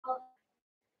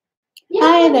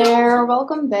Hi there,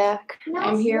 welcome back.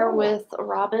 I'm here with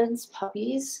Robin's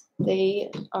puppies. They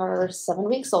are 7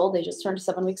 weeks old. They just turned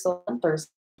 7 weeks old on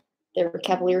Thursday. They're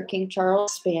Cavalier King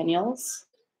Charles Spaniels.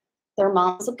 Their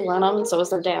mom's a Blenheim, and so is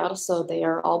their dad, so they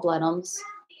are all Blenheims.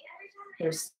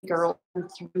 There's a girl and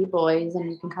 3 boys,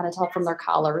 and you can kind of tell from their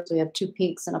collars. We have 2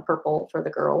 pinks and a purple for the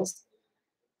girls.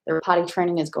 Their potty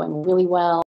training is going really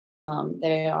well.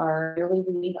 They are nearly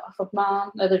weaned off of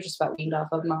mom. No, they're just about weaned off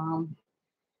of mom.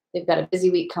 They've got a busy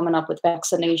week coming up with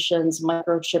vaccinations,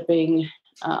 microchipping,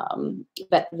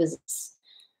 vet visits.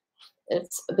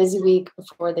 It's a busy week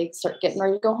before they start getting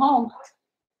ready to go home.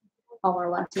 All our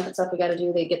last minute stuff we got to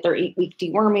do. They get their 8-week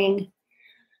deworming.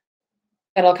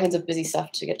 Got all kinds of busy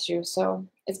stuff to get to. So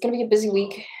it's going to be a busy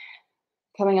week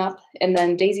coming up. And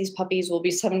then Daisy's puppies will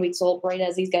be 7 weeks old right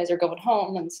as these guys are going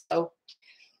home. And so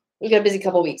we've got a busy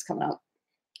couple weeks coming up.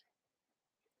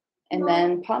 And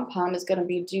then Pom Pom is going to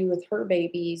be due with her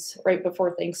babies right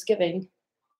before Thanksgiving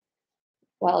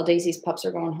while Daisy's pups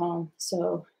are going home.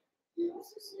 So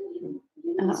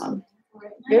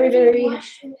very, very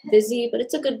busy, but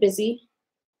it's a good busy.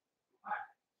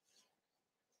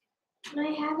 Can I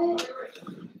have it?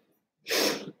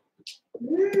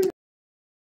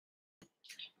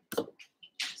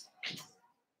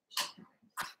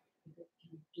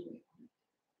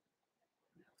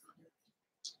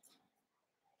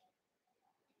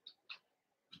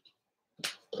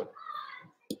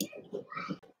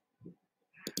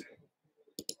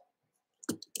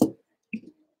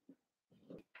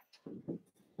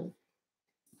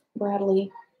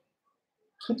 Bradley,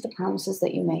 keep the promises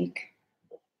that you make,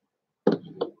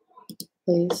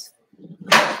 please.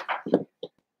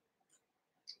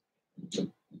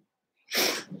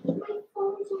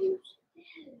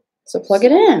 So plug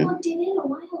it in. I plugged it in a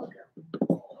while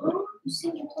ago. You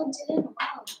said you plugged it in a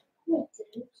while ago. No, I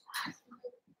didn't.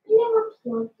 I never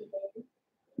plugged it in.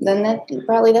 Then that,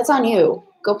 Bradley, that's on you.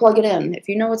 Go plug it in. If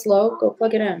you know it's low, go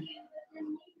plug it in.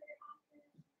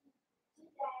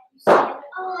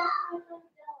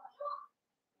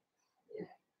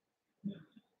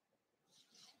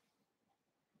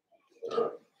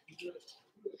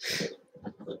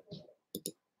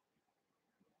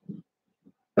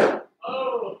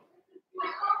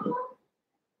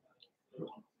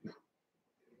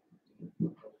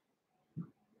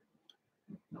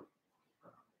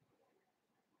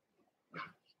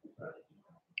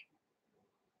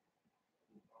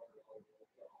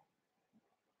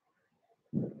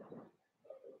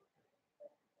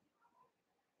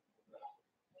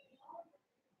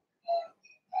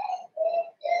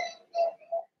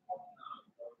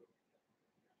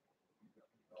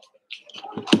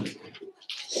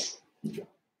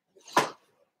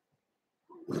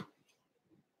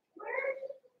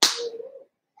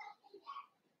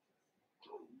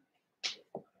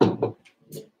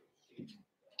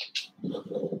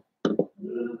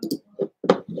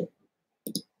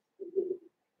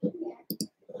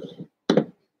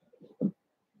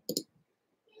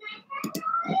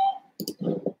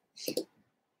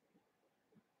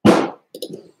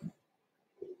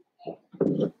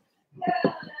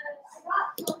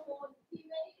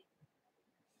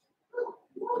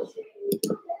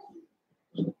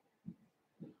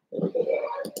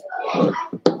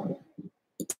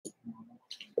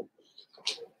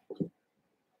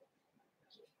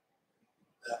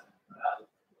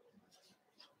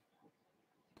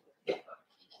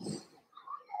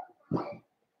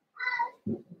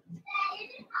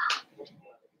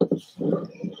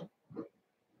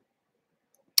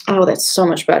 Oh, that's so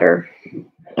much better.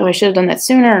 Oh, I should have done that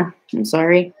sooner. I'm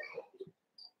sorry.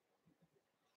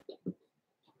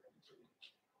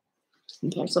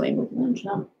 Okay, so let me move lunch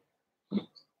now.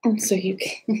 And so you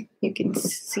can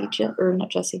see or not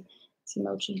Jesse, see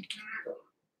Mochi.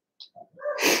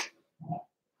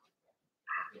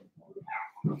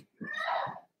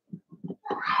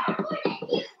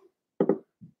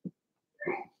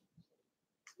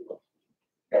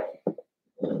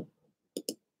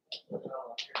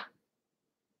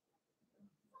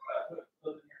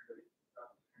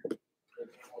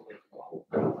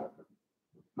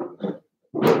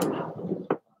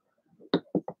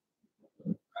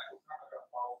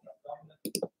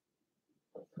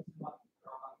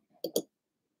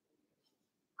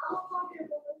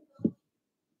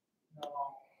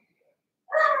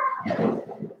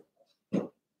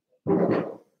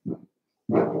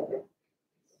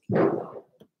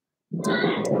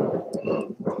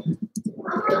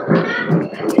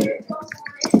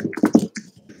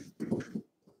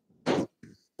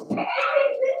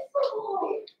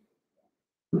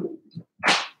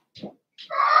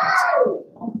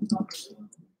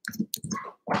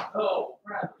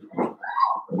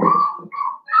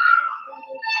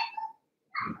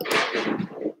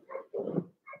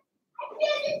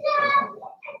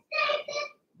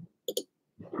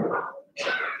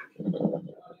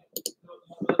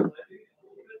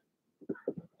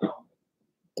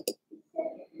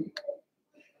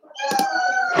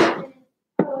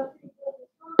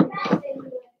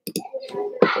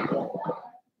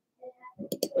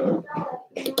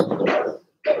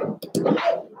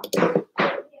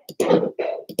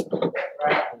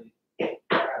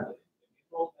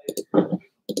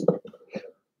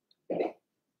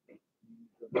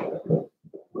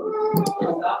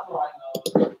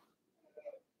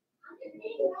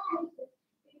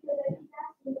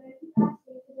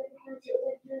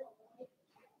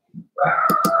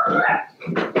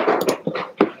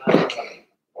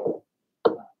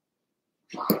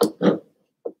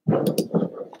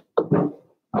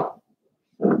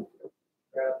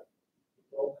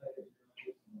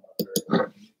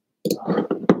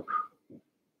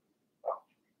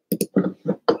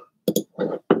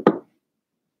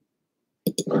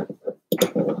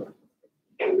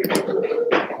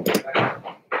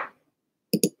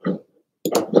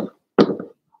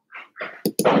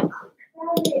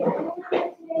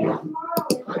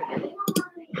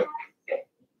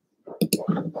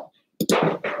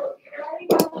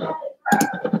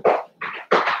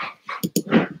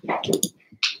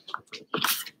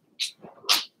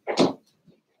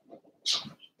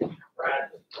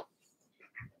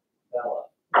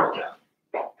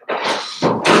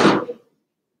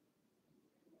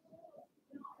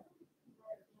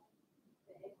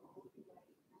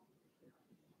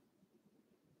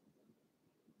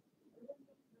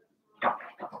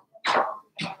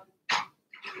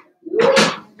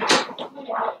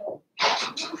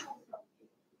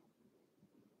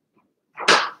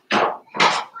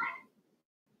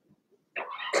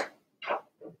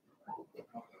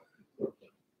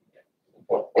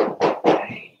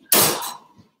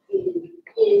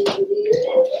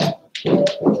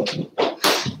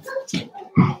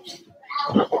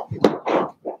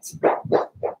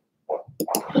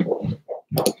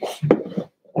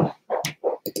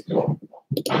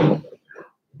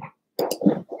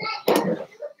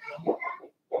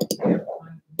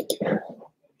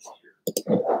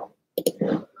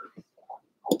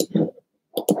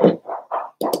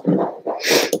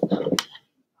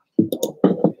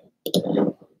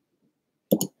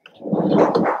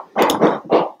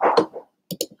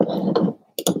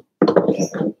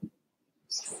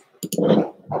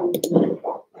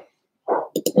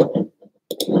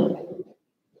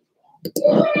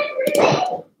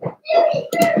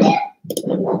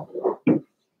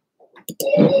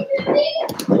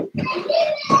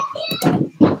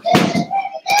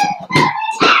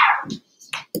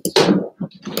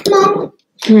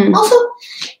 Also,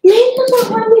 Nate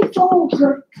doesn't let me follow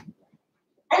her,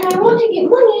 and I want to get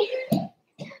money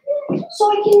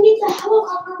so I can get the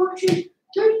helicopter, which is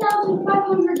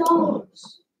 $3,500.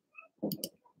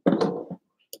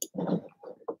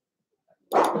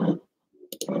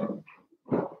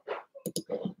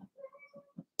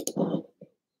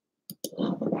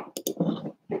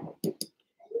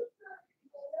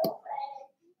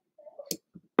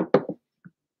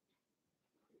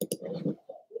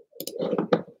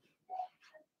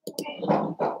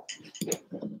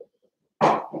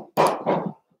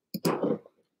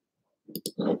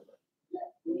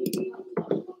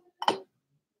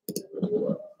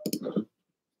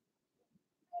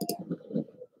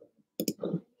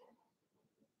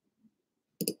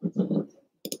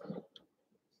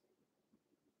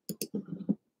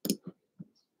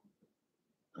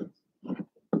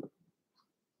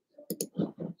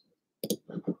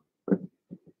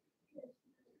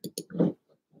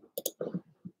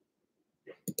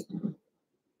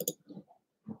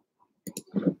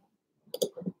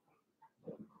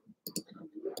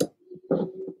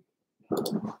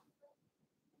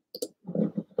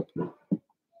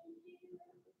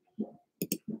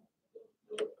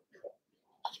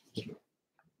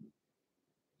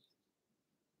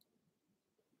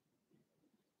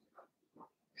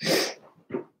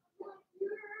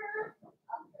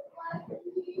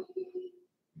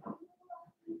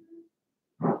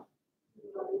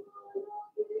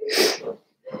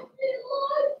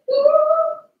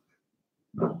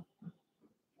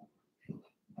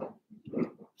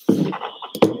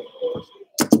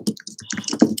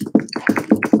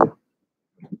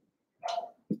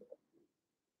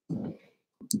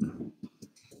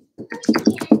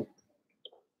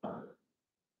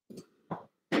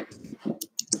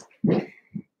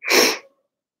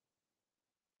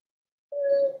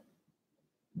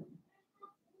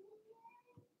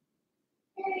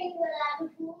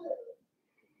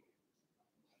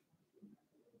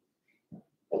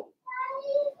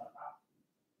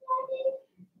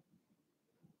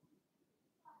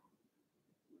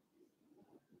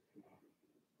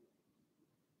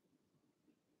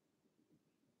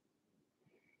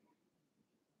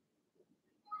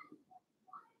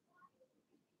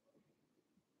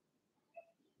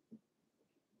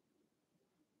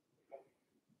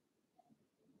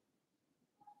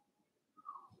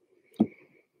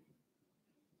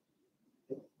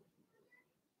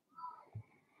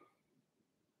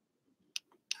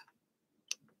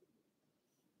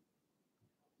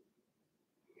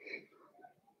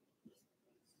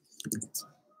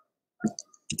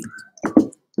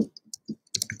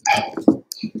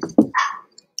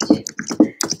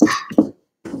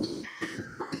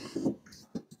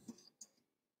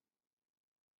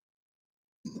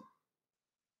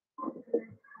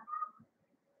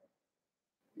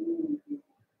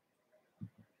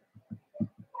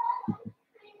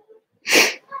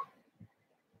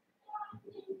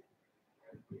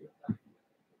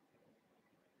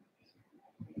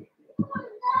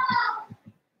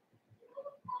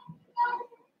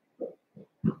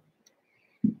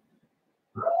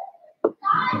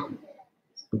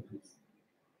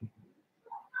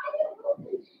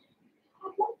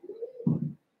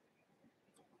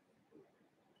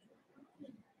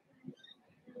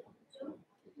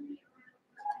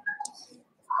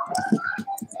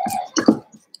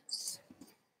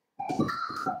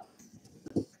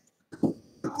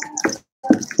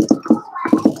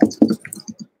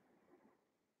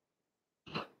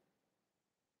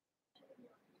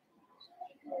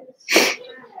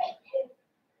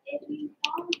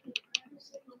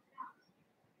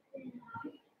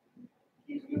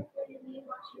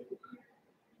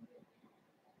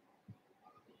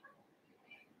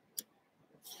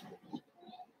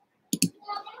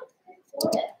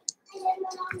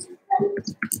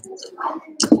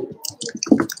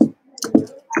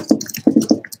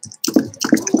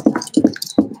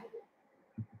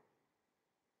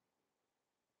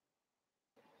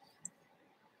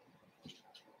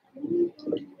 When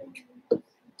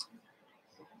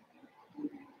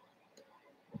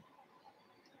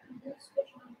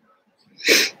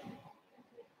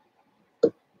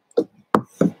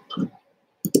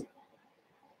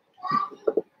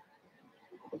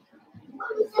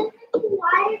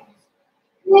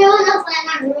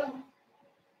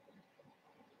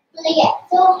they get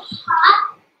so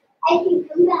hot, I can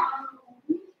come down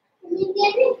and then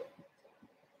get it.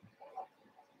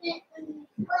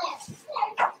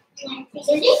 And I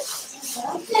take it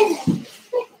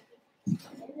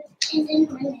and then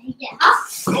when I get up,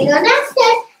 I go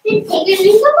downstairs and take it in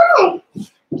the bag.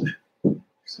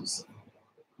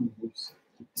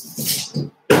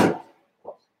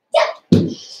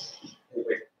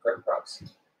 Wait, quick props.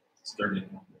 It's dirty.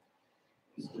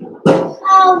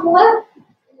 What?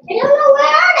 I don't know, where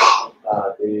are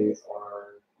they? They are.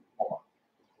 Hold on.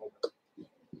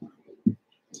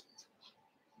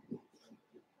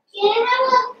 Can I have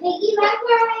a piggyback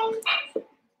ride?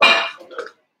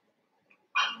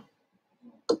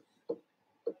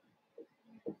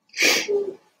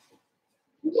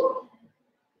 You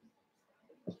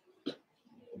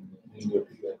can do a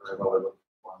piggyback ride while I look.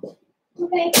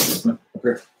 Okay.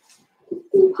 Okay.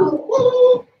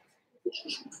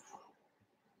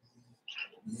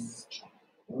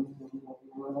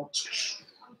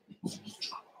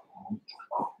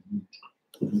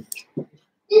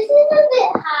 This is a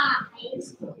bit high.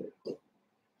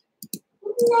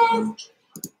 No.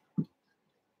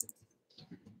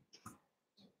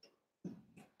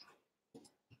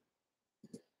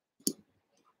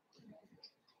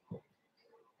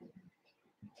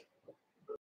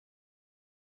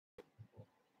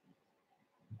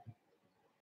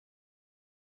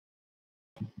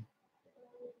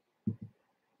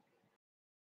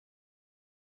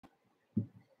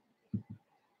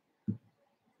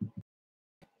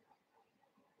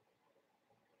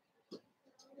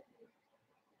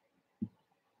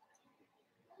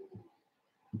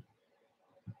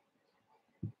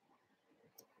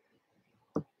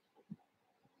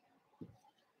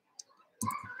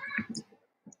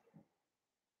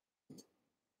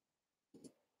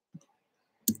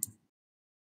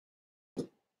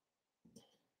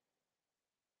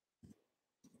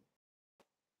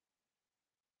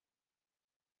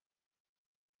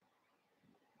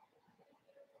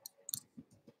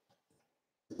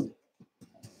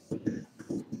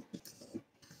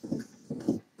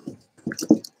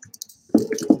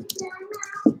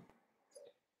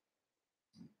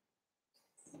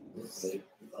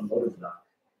 Unloaded now.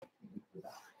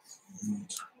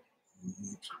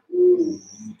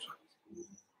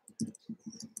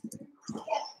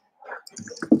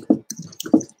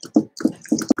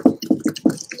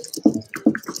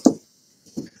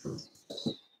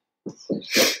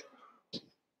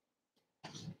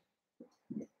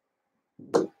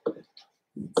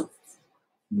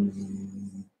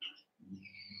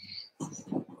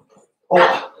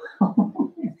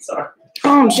 Oh, sorry.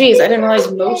 Oh, jeez, I didn't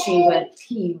realize Mochi went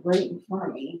pee right in front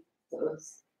of me. So it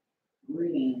was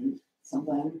reading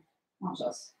something. Not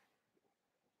just.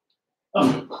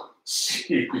 Oh,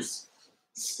 jeez.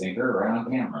 Stinker right on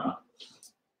camera.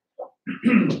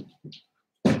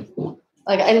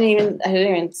 Like I didn't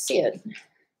even see it.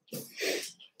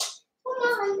 Come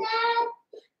on, Dad.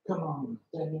 Come on,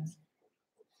 Dad.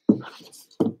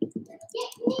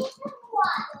 Get me some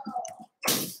water.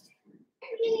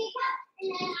 Give me a cup and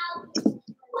then I'll put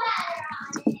water on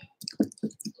it.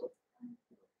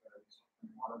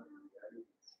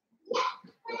 Yeah,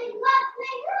 but I love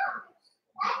my room.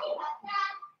 Daddy got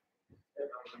that.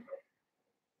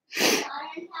 Water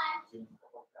and time.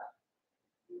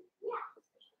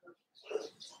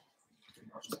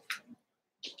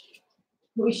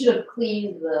 We should have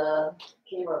cleaned the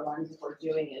camera lens before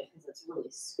doing it because it's really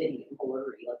spitty and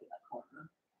blurry, like in that corner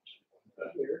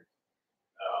right here.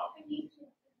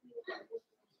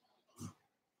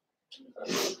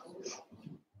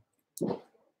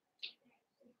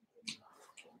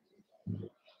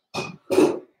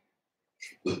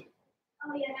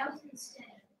 Oh yeah, that was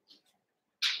instead.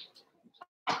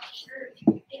 Sure.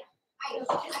 Yeah. I go.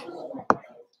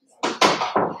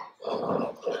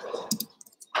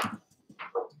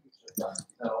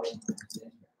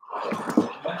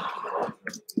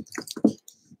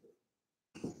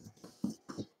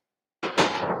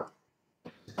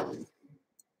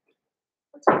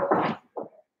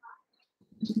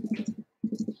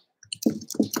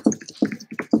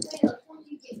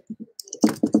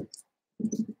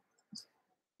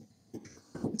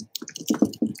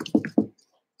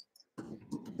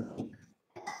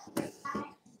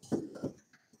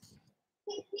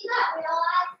 You got real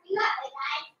eyes. You got big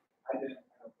eyes. I didn't.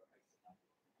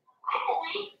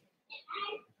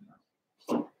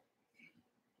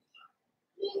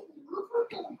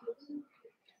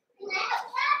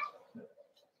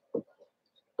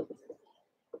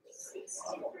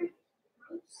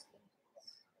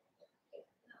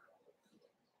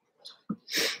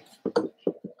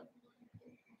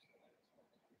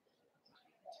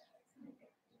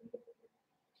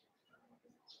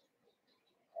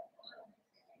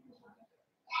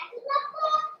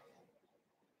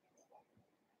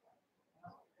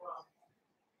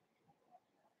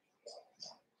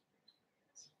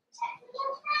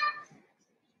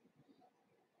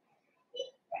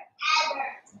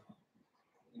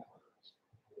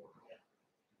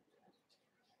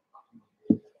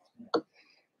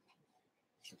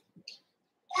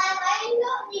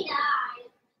 need eyes.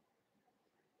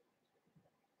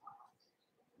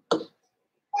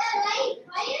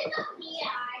 Why you don't need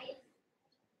eyes?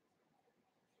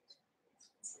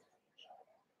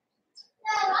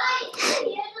 Why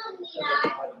you don't need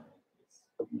eyes?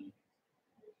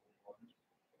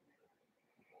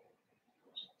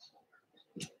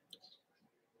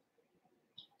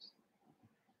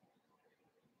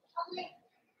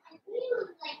 I think it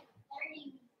was like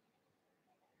 30.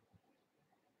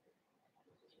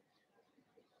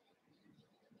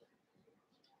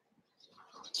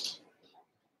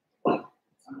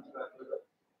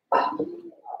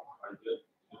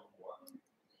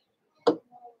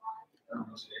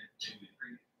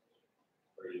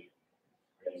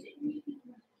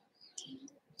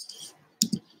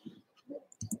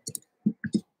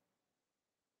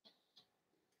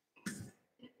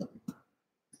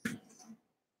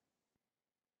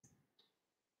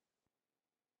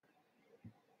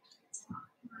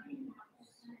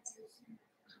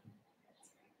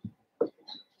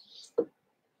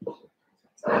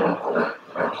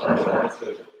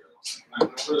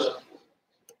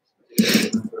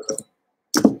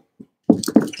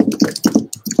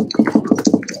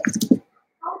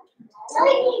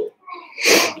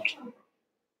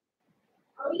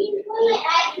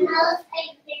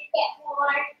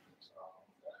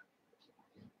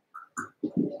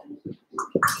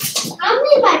 I'll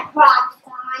leave my Crocs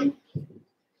on.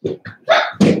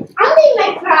 I'll leave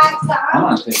my Crocs on. I'm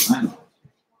gonna take mine off.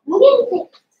 I'm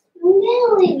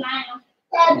gonna leave mine on.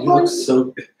 Dad, You look so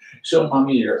good. Show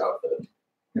mommy your outfit.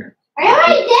 Here. I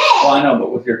already did. Well, I know,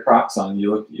 but with your Crocs on,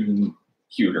 you look even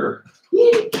cuter.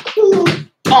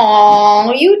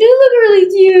 Oh, you do look really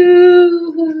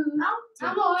cute.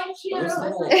 I'm already cute. Are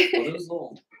those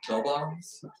little bell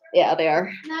bottoms? Yeah, they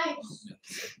are. Nice.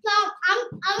 No, I'm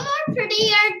more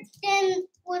prettier than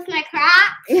with my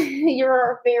Crocs.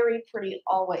 You're very pretty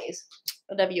always.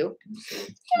 I love you.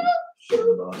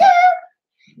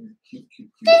 Cute, cute,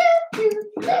 cute.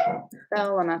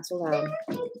 Oh, I'm not so loud.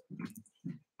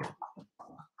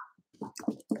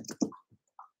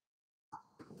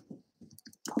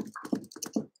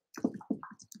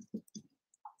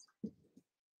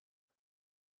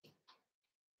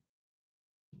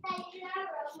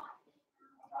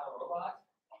 Not a robot?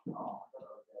 Oh, I thought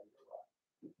I was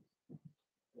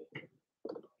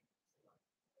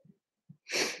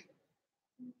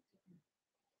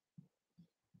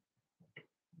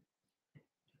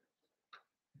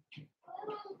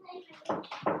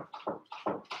a robot.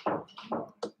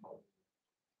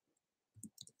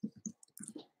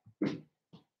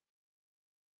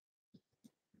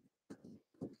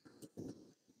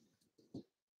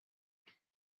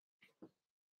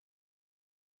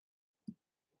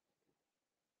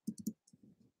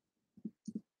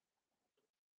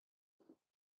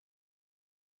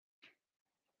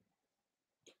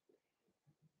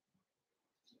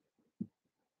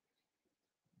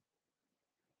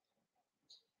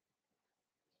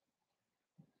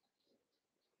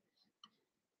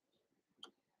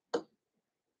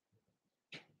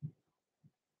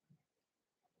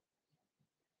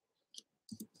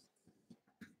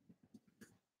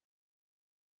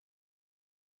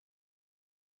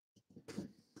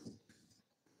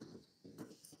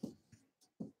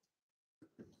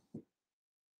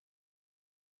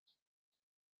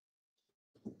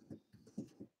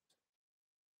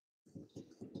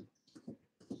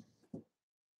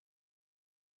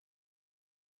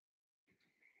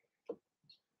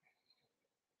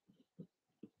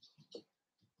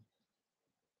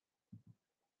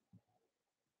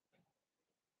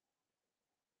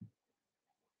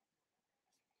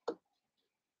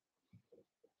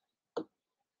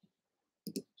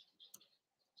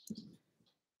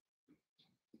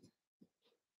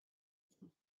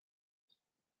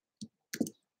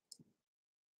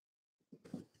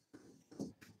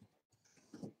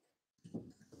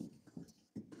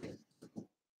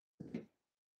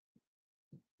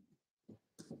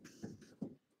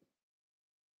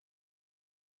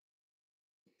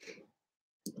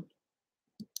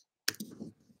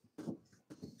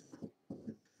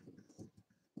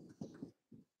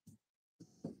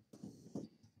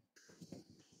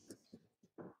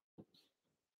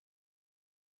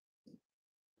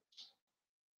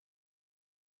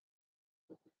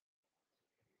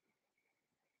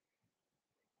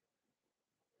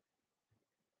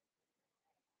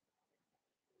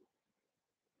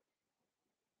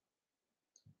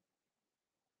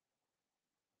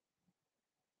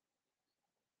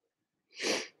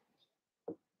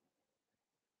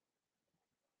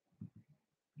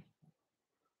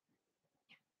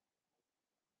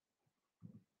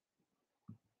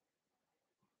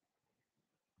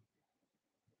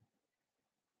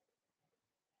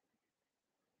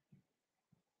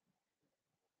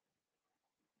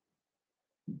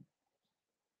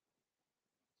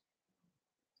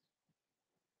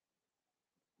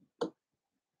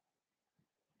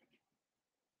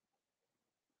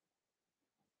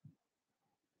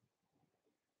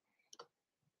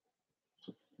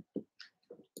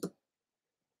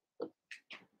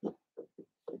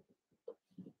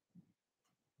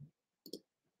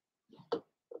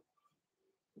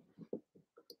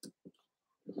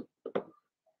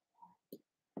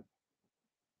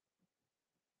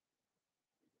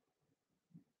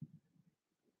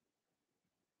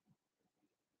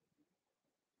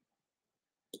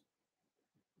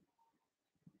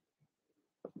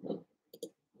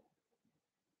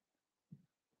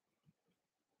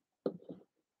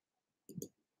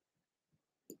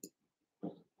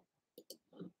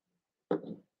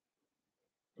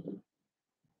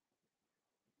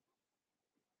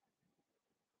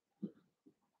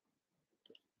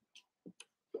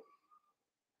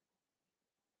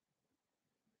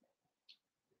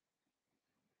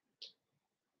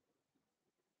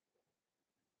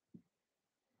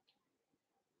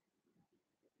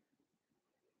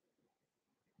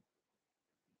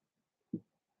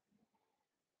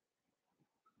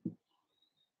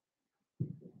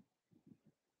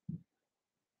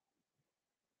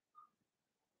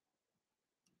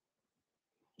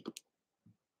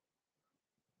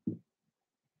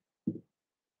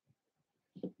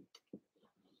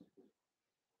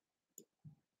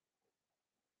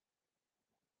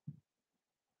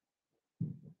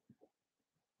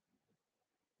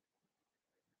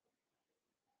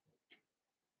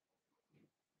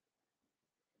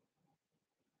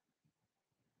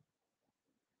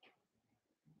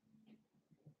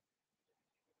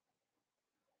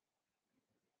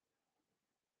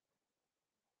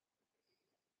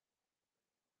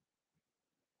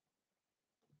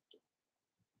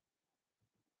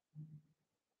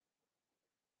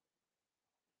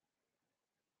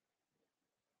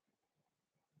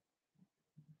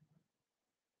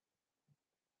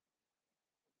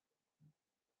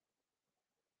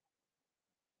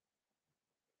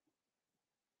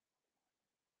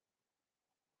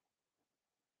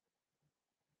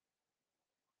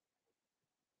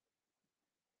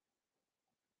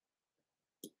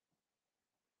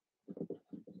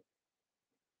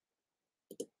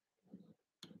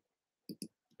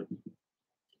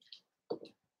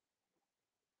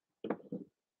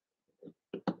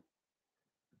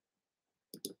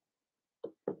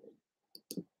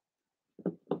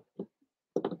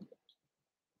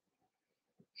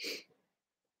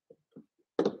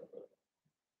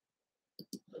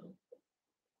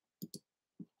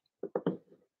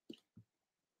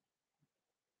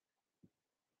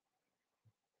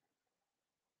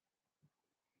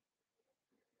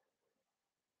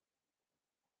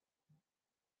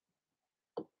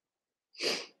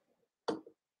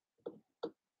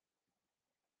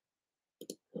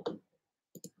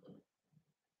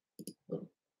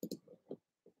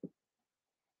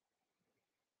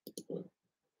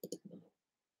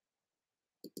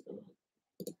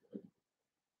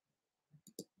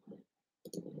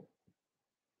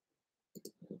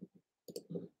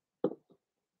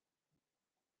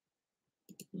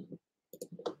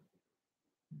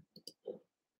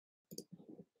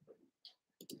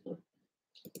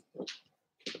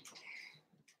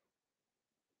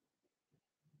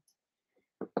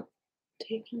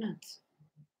 Take your nuts.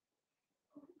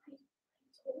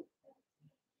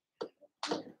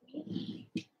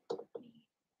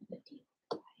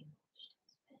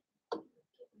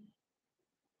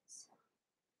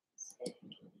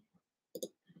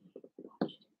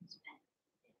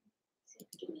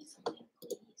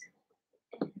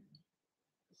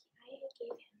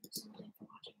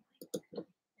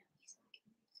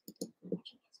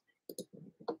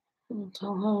 I'll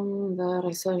tell him that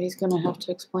I said he's going to have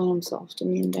to explain himself to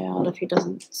me and Dad if he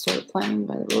doesn't start playing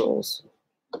by the rules.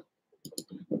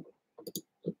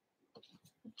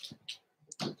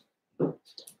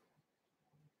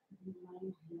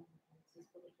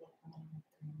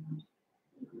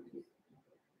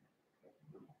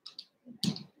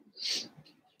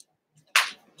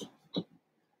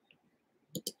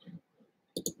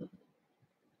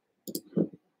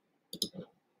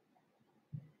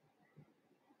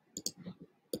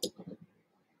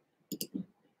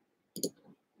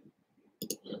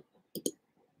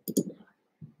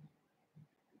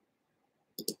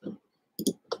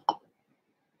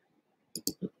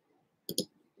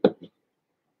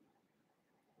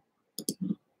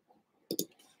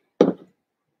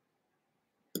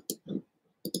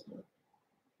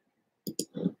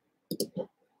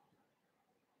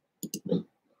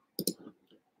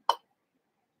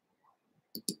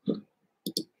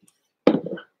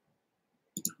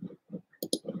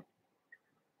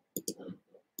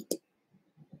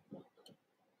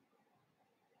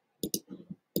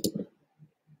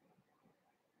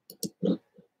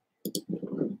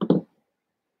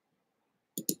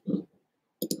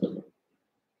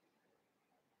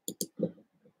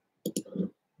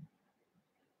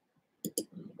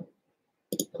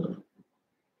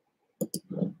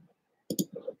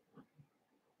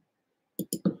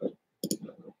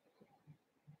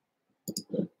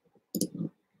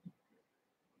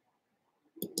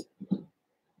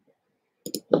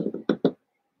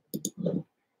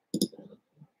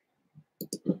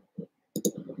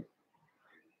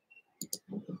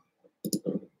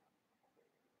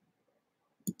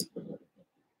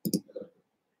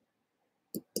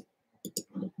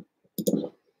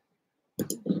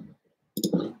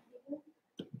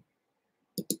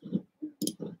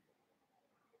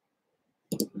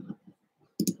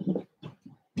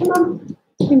 Mom,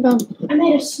 Hey, Bo. I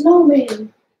made a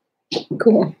snowman.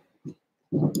 Cool.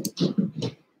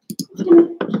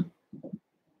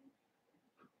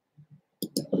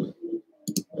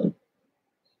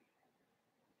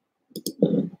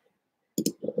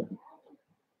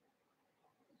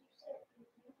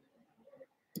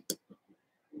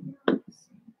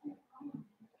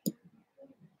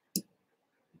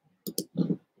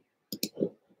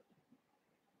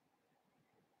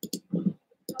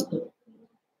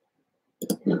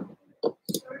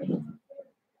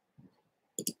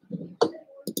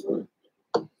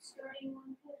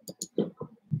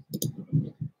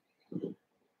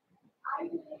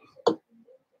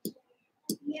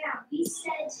 Yeah, we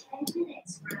said 10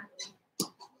 minutes, Ron.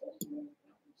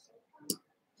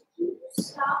 Can you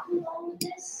stop with all of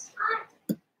this?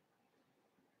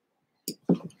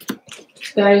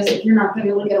 Guys, if you're not going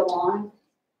to be able to get along,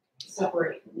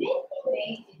 separate.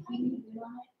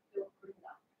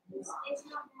 It's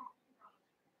not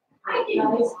that. I didn't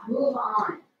Guys, move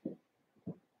on.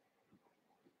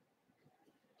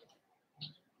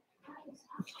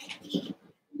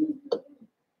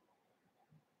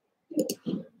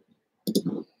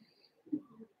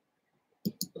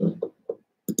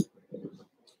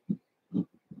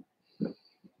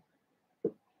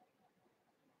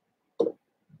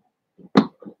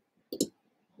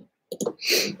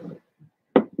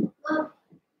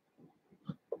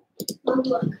 Mom,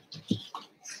 look.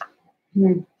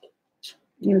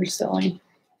 You're silly.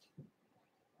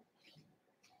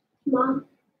 Mom.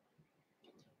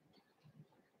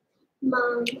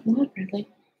 Mom, What, really?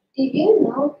 did you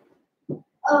know?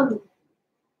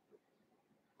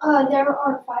 There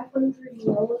are 500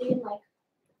 million,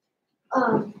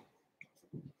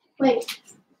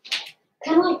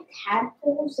 kind of like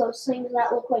tadpoles, those things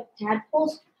that look like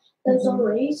tadpoles, those are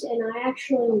rays, and I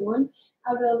actually won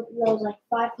out of those like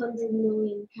 500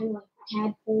 million kind of like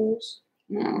tadpoles.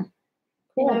 Yeah.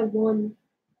 And I won.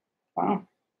 Wow.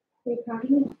 Are you proud of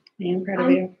me? I am proud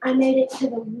of you. I made it to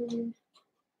the moon.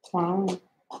 Wow.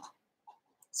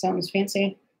 Sounds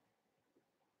fancy.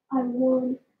 I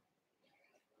won.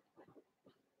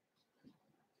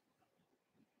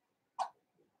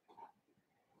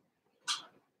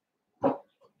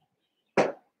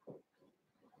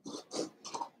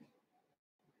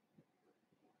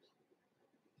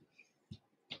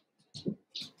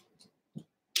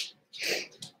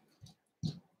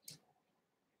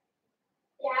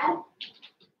 Dad?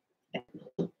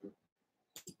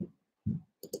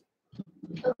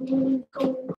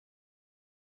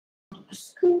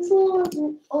 Controllers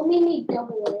only need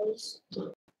double A's.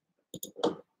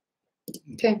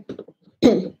 Okay.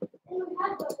 And we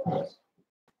had double A's.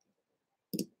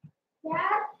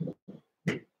 Dad?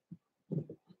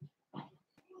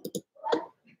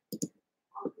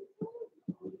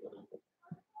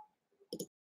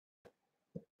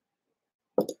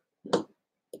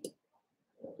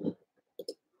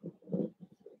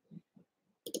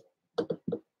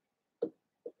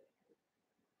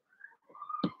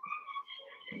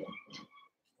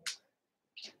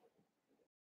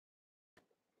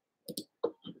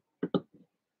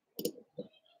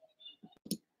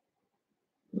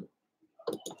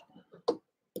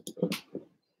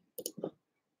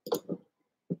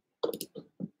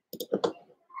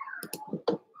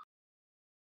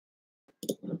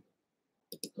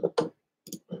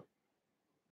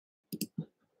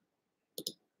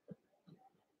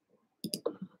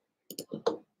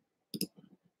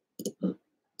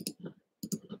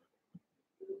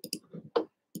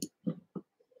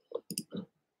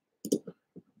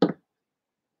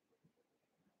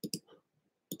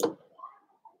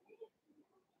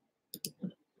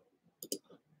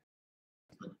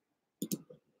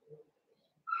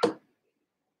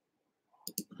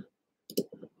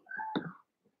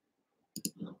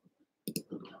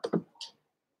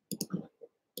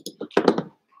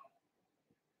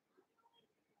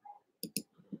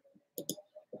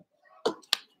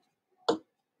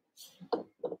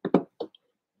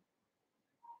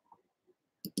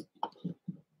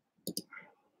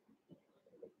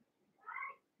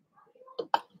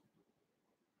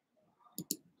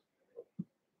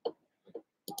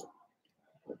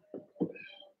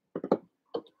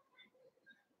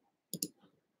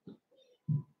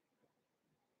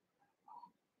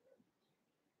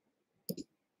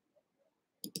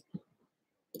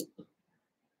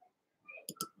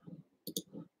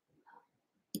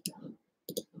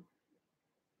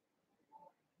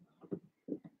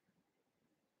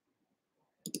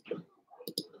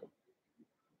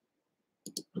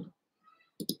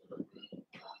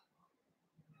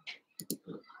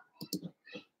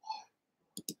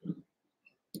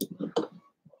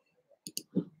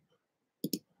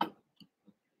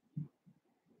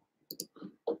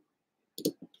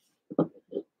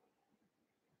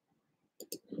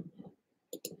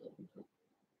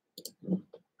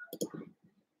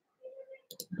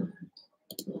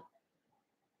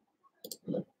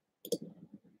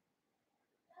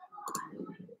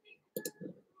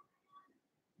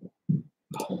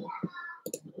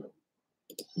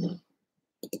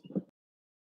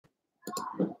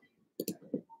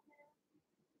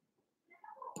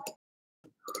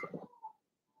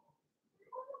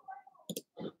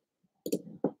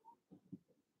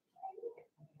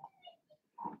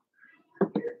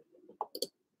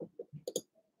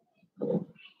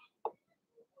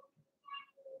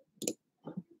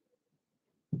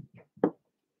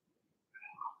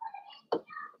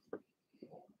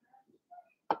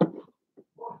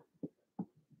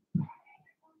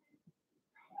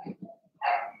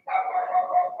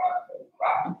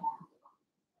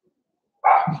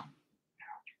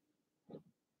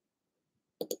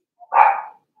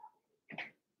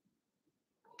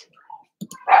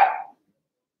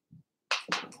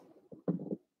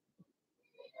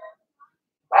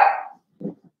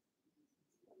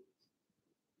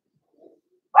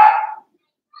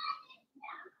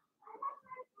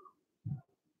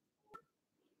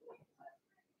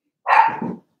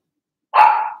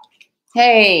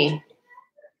 Hey.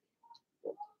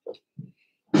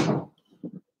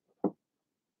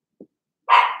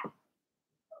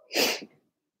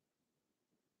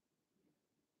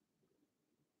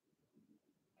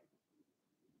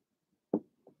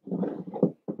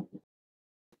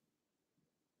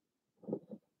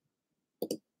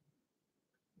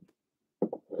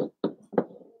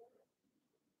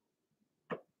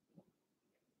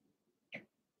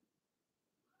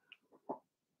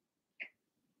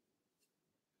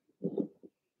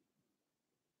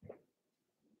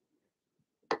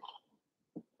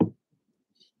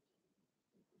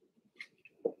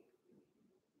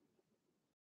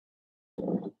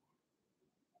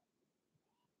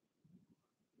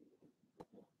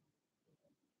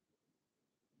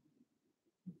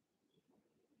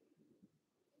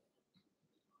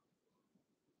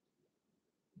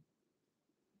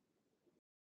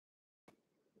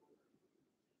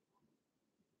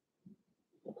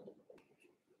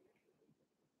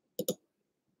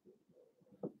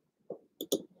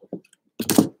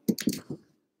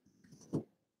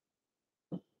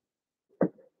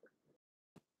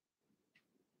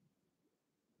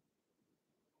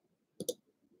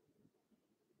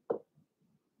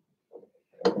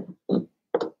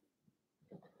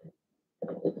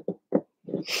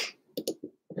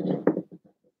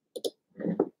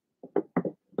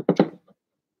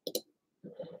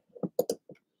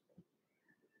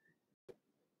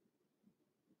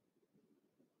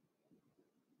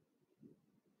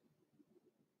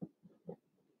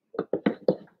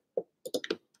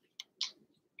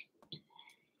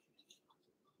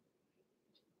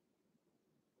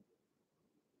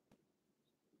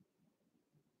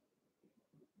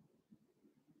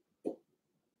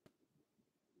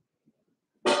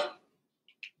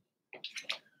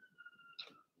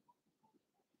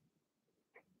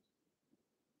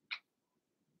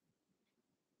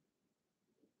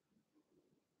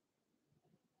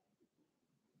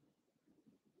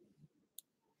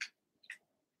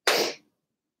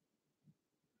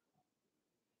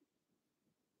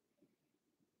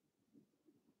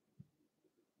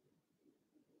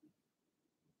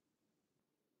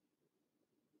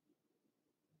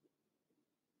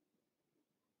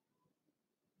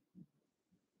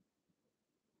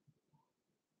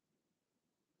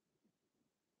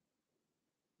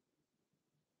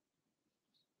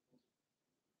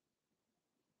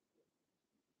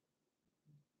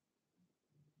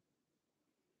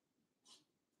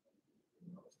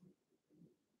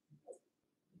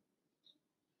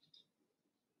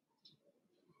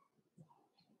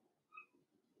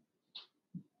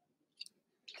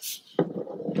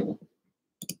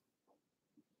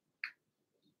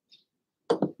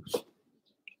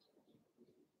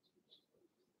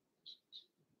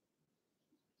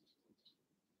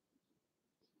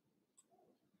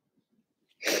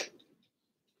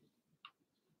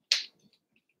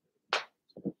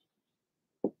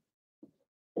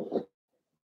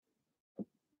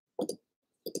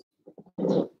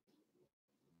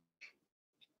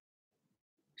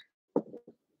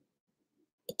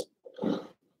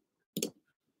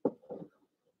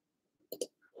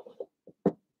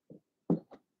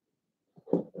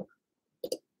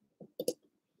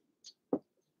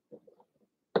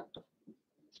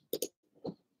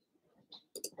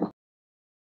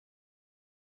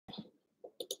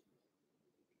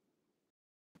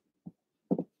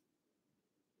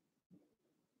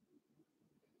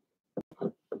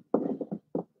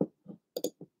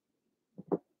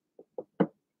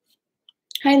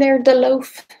 Hi there,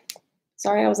 Deloaf.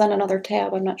 Sorry, I was on another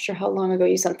tab. I'm not sure how long ago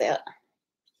you sent that.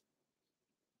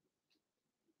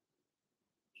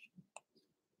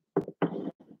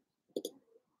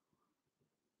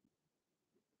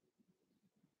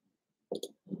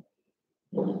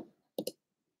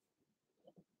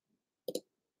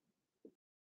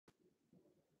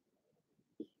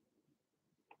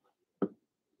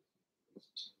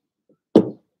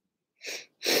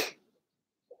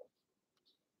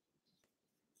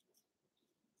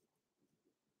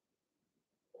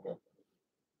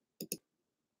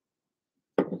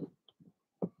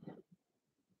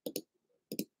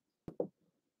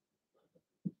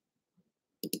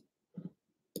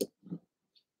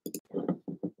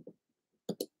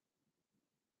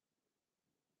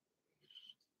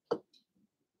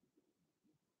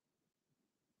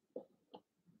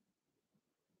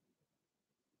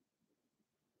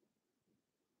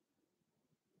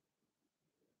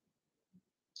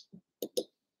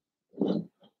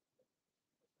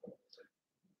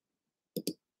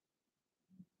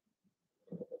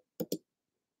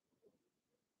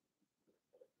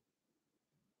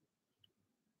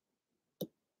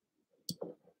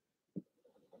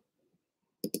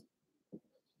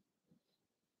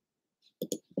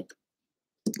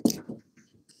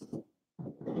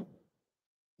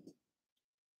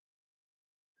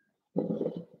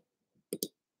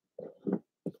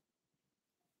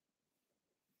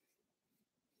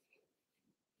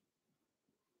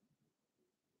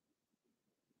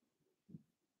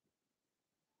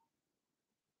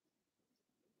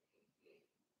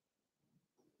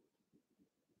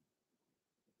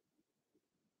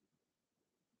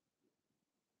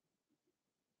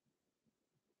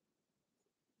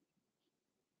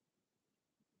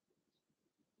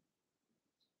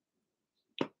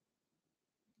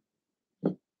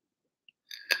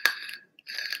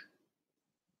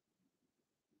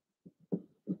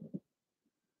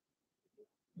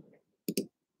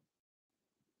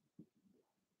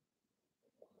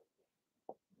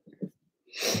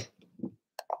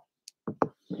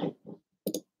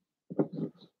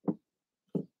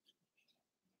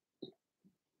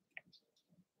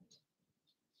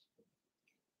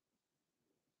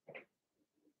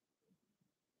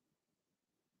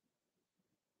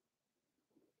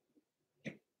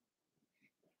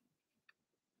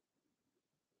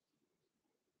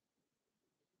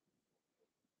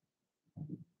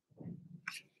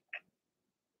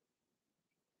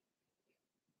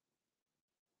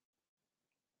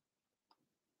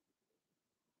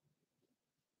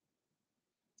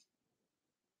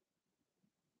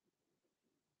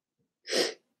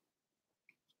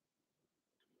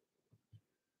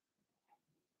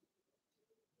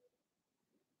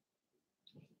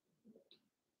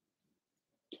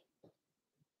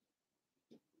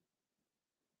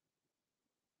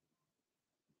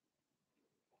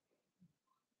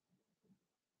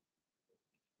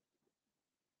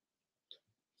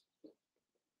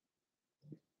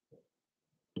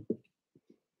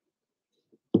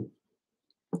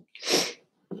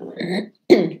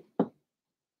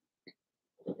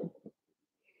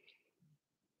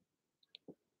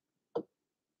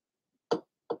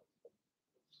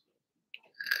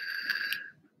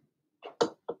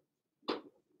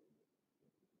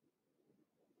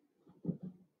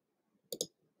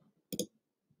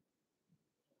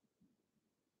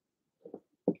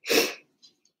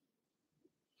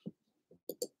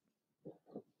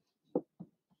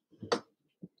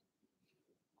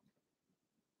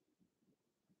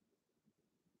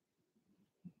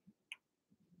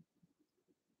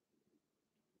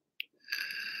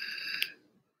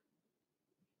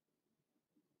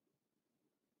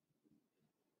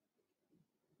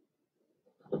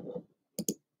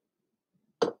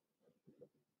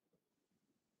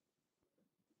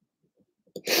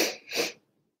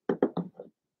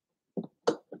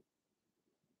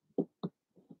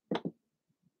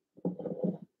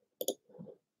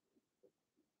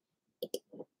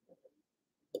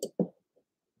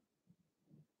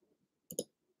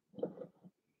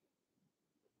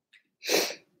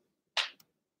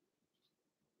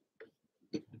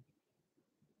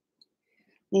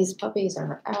 These puppies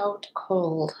are out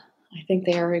cold. I think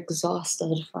they are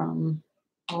exhausted from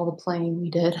all the playing we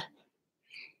did.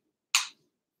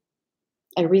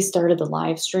 I restarted the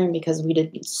live stream because we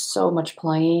did so much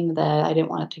playing that I didn't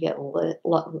want it to get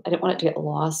I didn't want it to get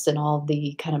lost in all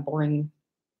the kind of boring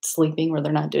sleeping where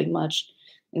they're not doing much.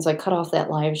 And so I cut off that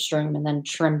live stream and then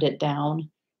trimmed it down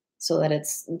so that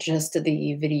it's just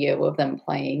the video of them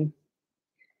playing.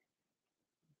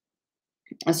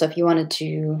 And so if you wanted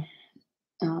to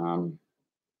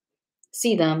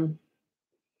see them,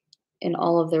 in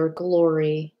all of their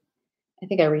glory. I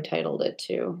think I retitled it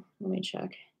too. Let me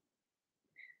check.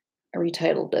 I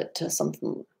retitled it to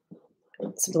something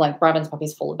like Robin's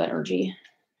Puppies Full of Energy.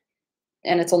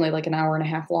 And it's only like an hour and a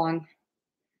half long.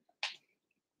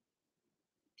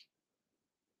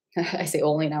 I say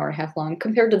only an hour and a half long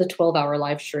compared to the 12-hour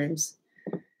live streams.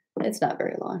 It's not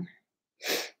very long.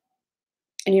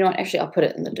 And you know what? Actually, I'll put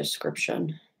it in the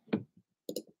description.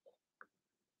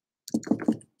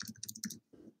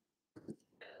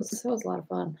 So that was a lot of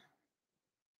fun.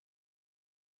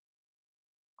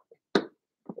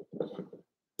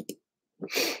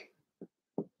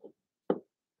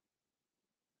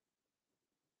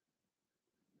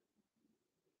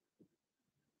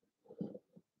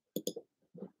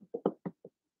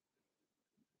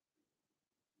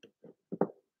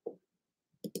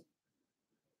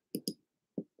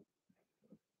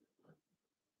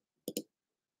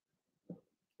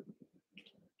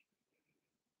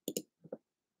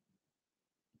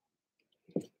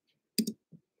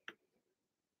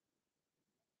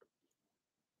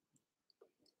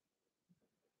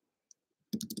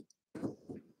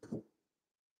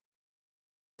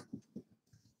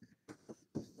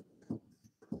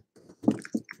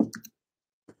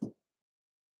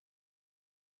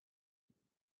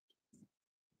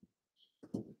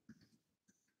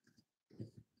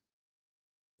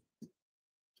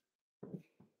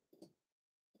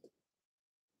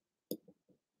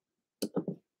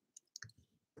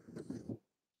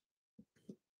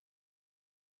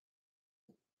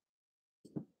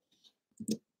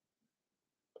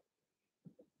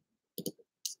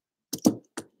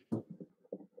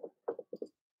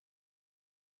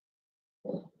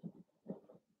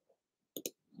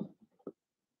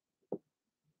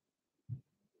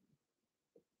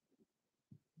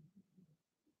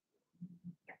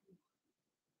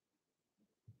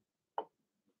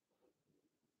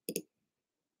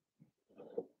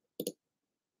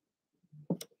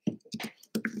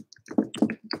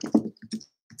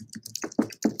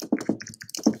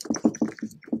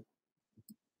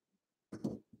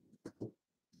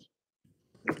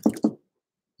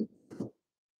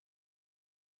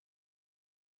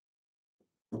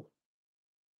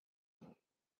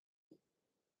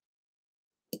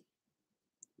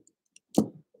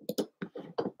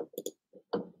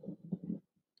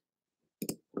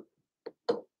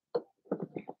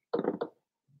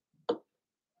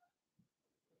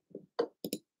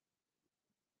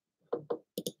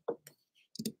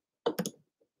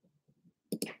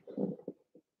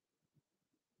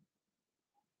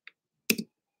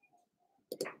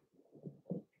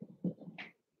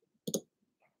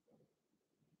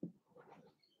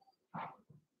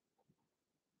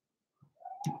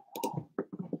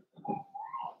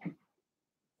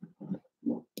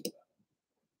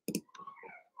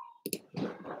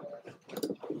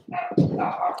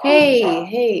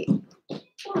 Hey.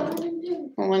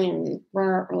 Well, when you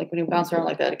run, like when you bounce around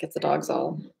like that, it gets the dogs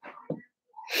all.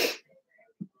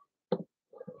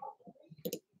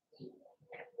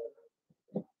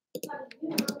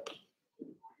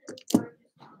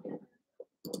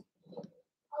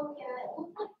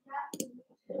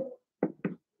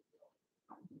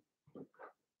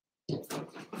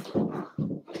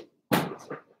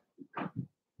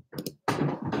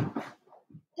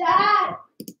 Dad!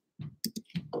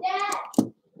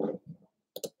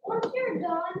 Once you're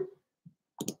done,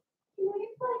 can we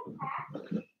play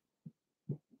tag?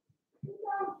 You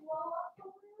gotta blow up the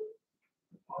room.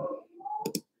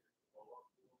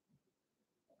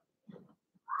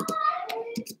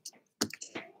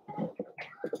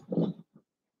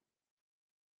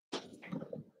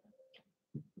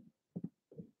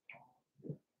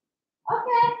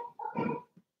 Okay.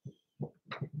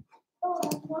 Oh,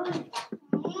 that's fine.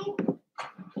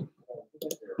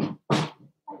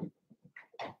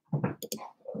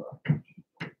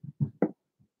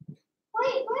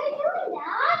 Wait, what are you doing,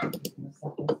 Dad?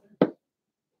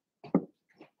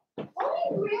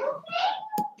 Only real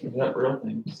things? Yeah, real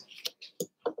things.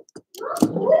 Not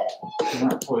toy things?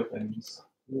 Not toy things.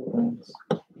 Real things.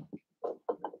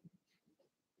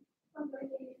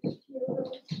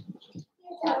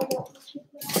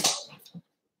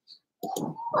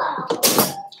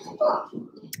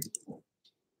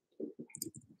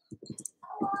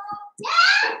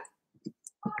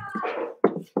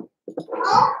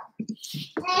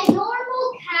 A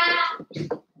normal cat.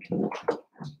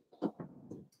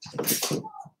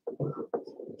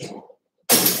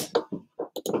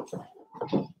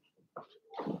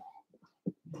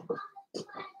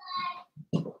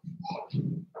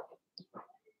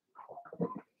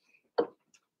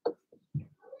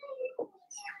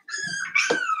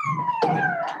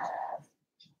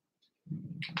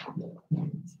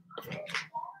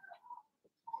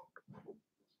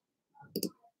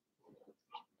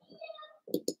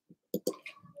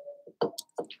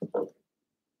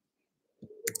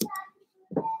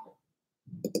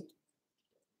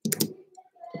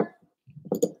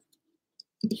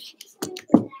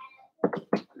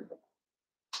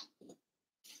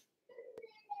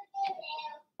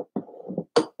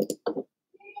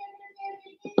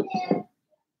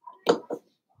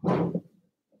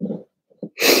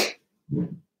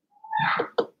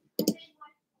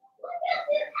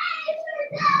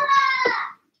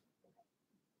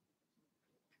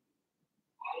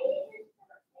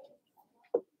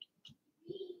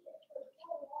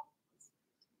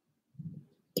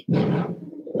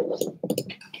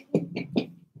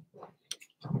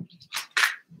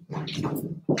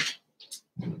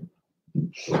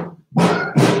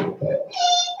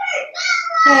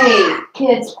 Hey,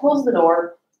 kids, close the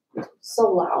door.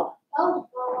 So loud. Oh,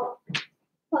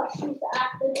 but she's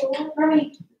at the door.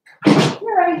 Hurry.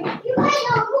 Hurry. You guys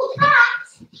know who's hot.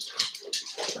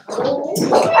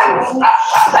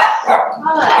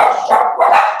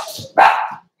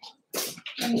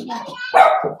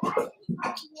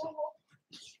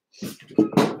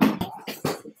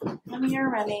 Come here,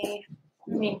 Remy.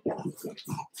 Remy.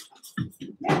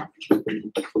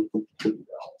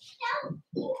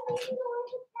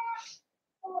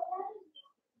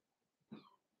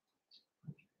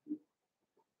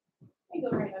 Hey, go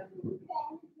right up.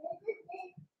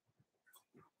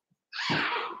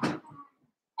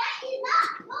 That is not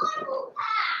normal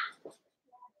cat.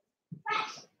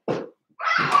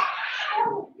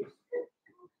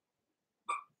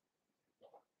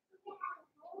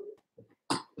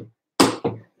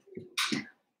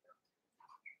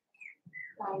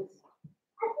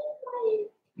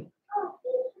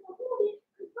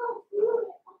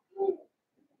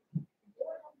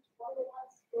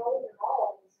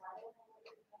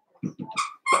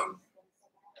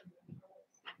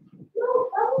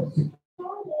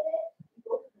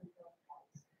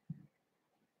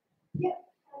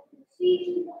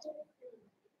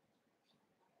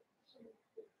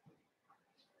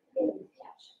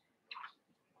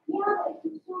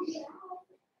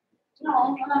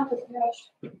 No, not the trash.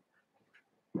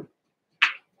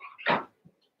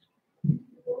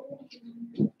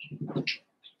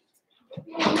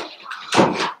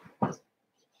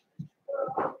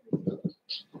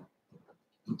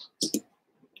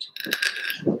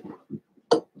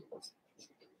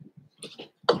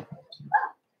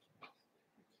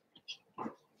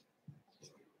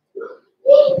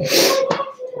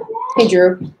 Hey,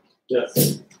 Drew.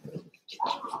 Yes.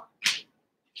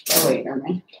 Oh, wait, never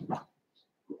mind.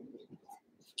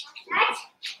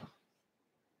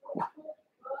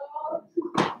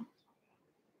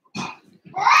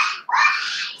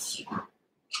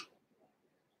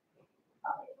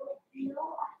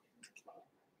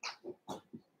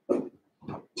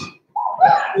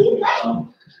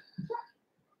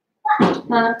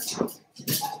 Huh? Is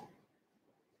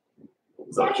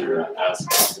that what you're gonna ask?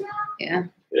 Yeah.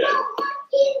 Yeah.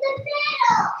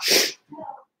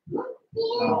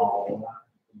 No.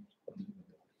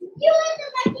 You in the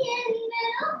monkey in the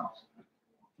middle.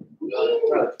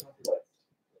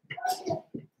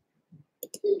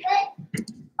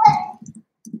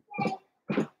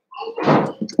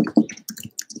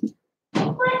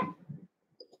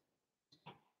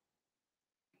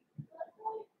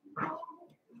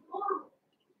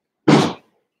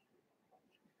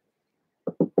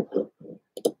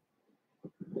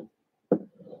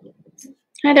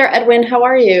 Hi there, Edwin. How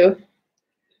are you?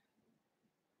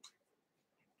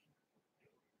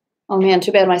 Oh man,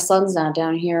 too bad my son's not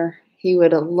down here. He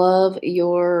would love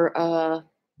your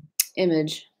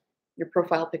image, your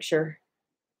profile picture.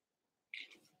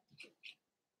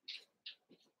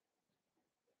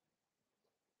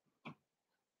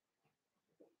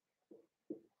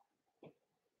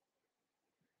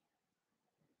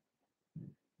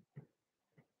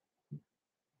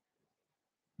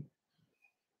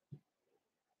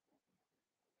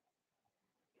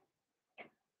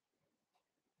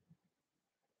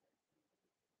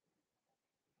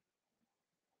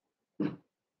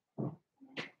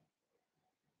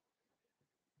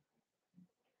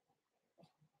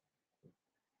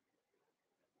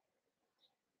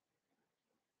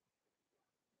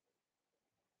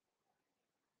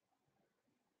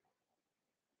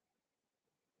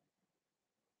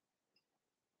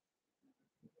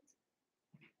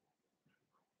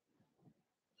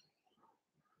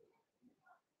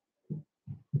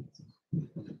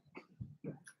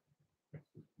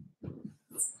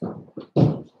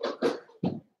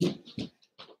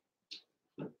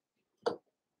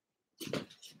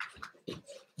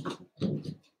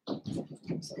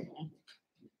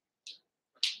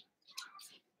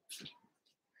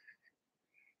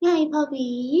 Hi,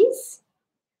 puppies.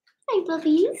 Hi,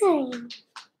 puppies. Hi.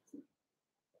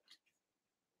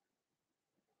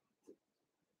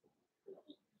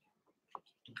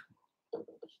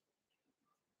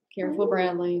 Careful,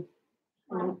 Bradley.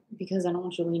 Because I don't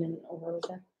want you leaning over with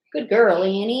that. Good girl,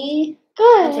 Annie.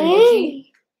 Good.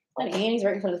 Mochi. And Annie's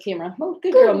right in front of the camera. Oh,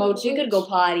 good girl, Mochi. Good go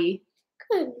potty.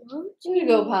 Good. Good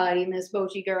go potty, Miss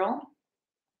Mochi girl.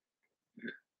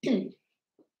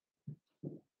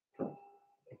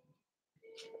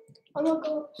 I'm gonna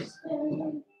go upstairs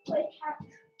and play catch.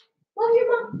 Love your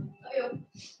mom.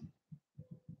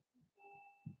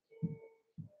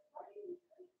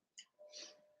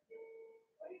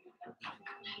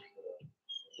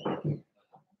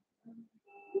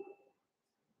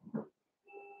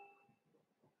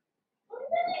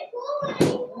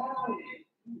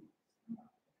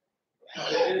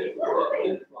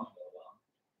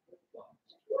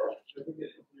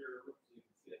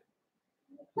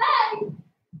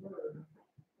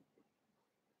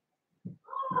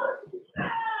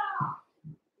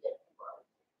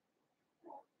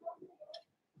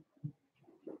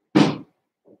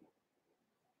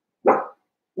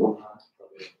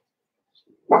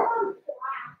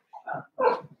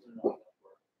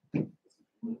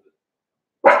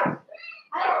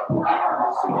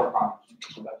 I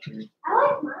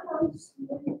like my ones.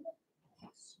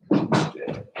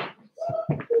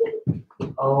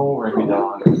 Oh, Remy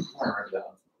dog. Remy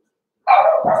dog.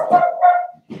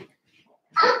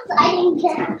 I'm fighting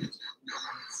cat.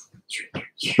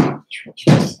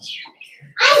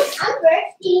 I'm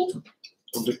thirsty.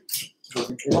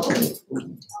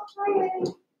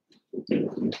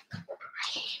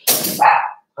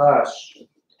 Hush.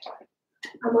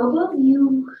 I'm above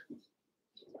you.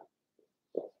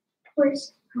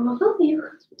 Where's I'm above you?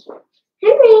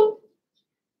 Henry.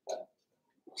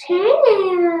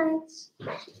 Chance.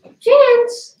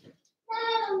 Chance.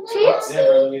 Chance. Yeah,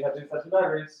 brother, we have these types of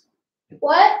batteries.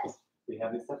 What? We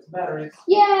have these types of batteries.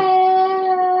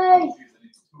 Yay! Use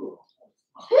these two.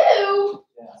 Two?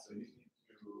 Yeah, so you need to.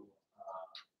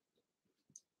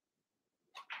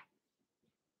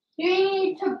 Do you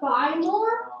need to buy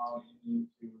more? No, you need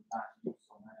to not use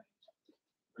so many.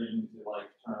 Or you need to like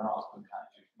turn it off and kind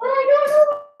of use. But I don't know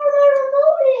where the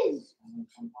remote is.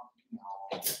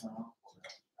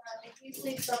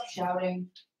 Please stop shouting.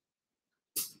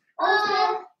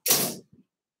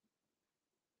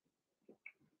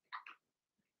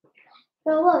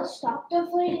 Bella, stop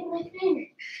deflating my finger.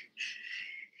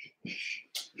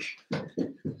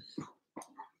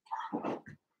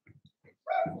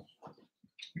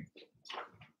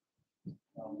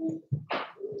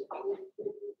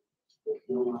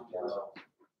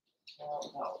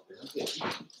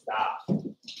 Stop.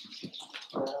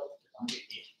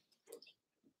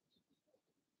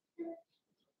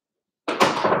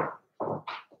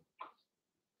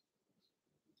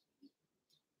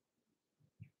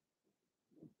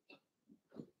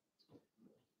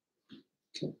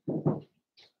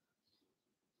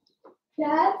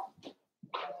 Dad?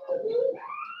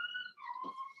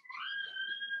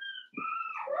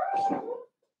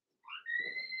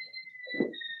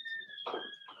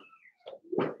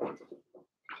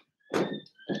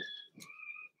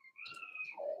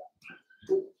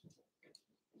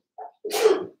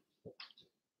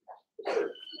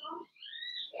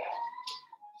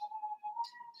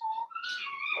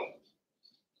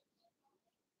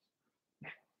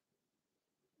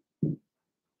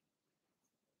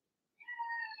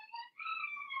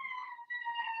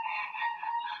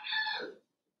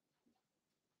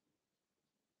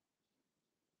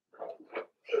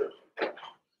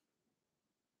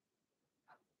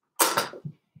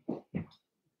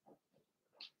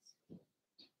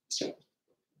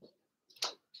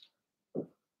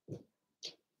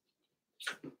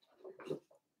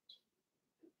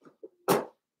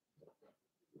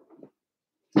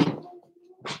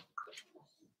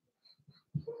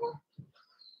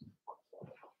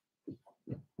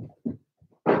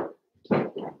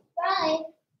 Bye.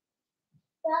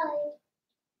 Bye.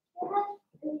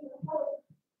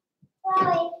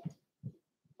 Bye.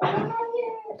 I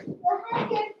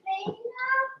have your face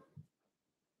now.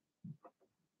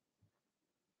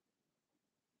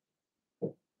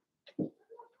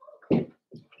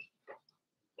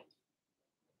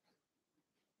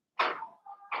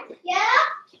 Yeah?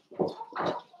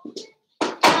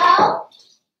 No?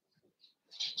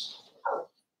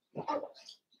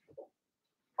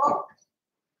 Oh.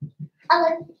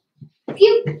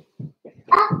 You.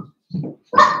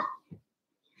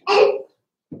 And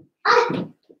I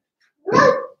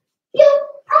love you.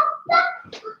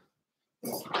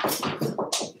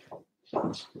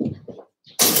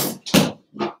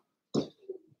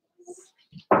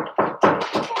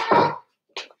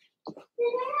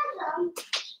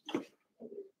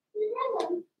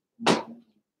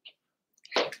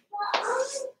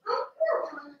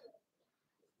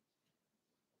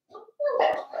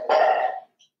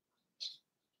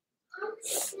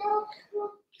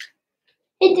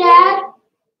 Hey, Dad,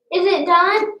 is it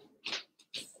done?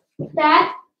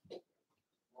 Dad?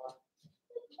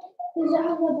 Does it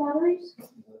have the batteries?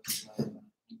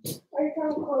 Are you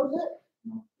trying to close it?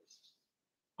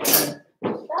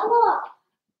 Bella!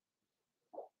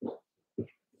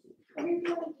 What are you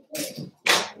trying to do?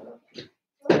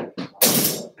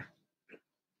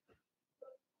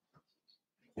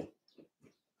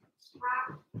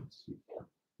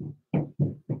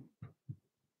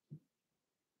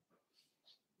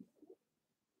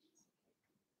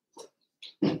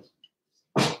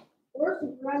 Where's the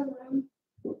red room?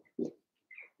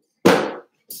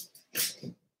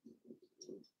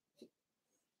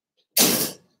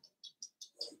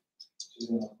 She's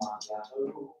gonna find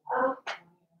out.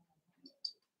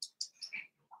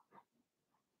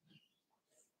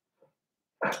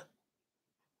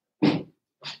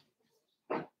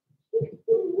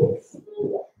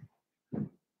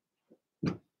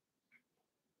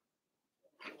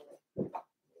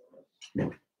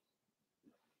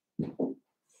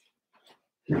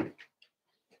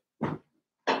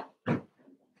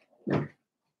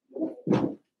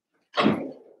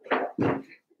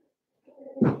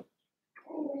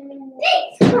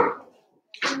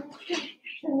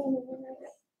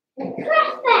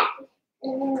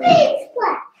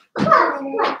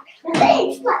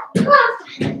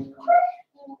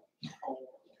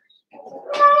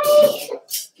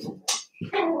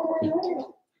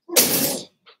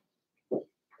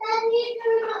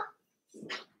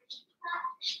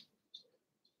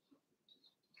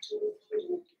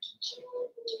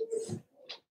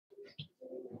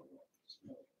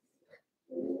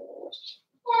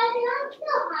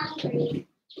 hungry.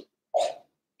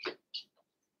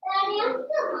 Daddy, I'm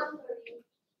still hungry.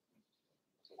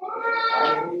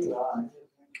 Dad,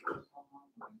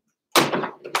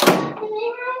 can I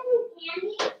have some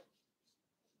candy?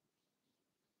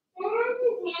 Can I have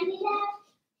some candy, Dad?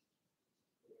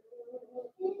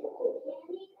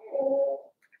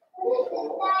 What is this,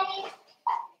 Daddy?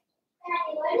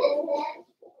 Daddy, what is this?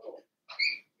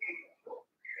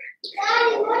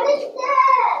 Daddy, what is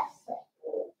this?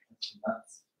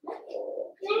 Nuts.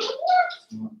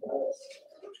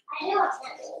 I know it's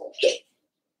nuts.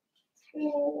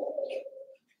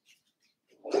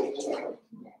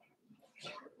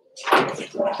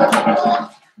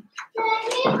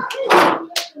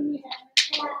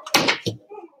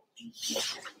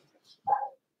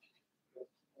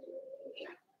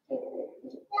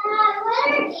 Dad,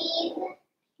 what are these?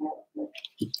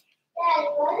 Daddy,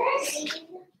 what are these?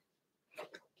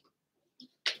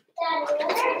 Daddy,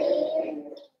 what are these?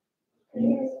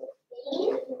 These?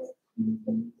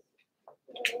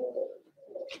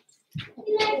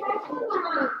 Can I touch them or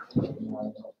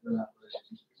not?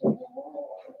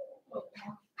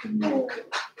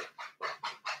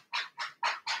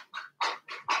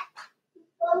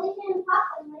 Well, we can pop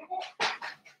them with it.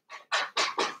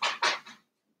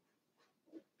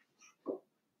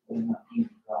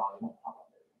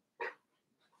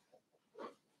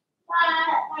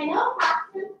 I know pop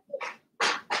them.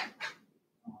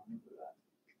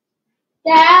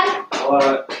 Dad,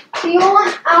 What? do you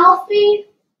want Alfie?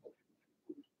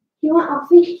 Do you want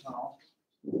Alfie? No.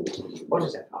 What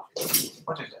is that?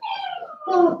 What is that?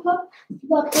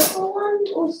 The purple one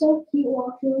was so cute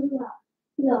walking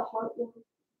the heart one.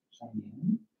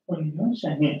 Cheyenne? What are you doing,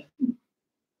 Cheyenne?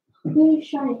 Who's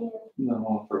Cheyenne? No,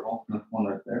 one purple. One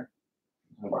right there.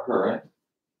 How about her, right?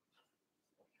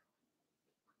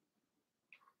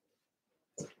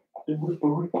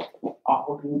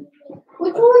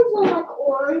 Which one's the like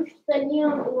orange, the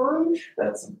neon orange?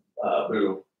 That's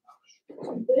Boo.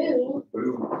 Boo.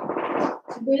 Boo.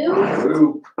 Boo.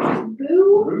 Boo. Boo.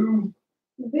 Boo.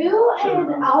 Boo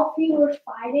and Alfie were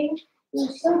fighting. It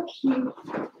was so cute.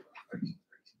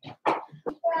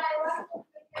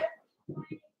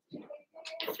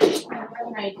 I have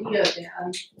an idea,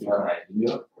 Dad. You have an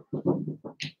idea?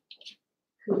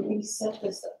 Could we set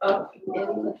this up in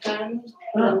the pen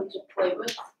for them to play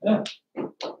with? Yeah.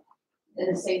 In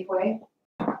a safe way?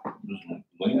 Just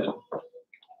wing it.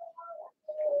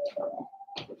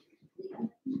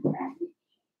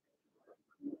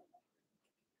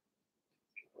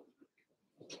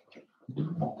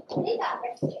 They got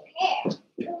their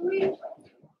hair.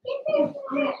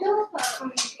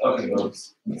 Okay,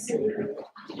 folks. Let's see.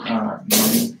 Alright.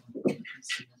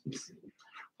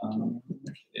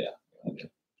 Yeah. Okay.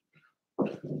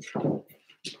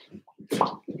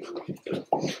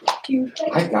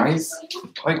 Hi guys.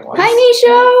 Hi guys.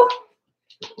 Hi,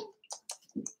 Nisho!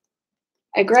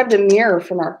 I grabbed a mirror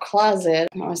from our closet.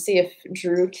 I want to see if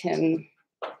Drew can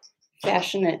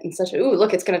fashion it in such a. Ooh,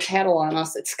 look, it's going to tattle on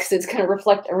us. It's because it's going to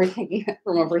reflect everything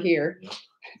from over here.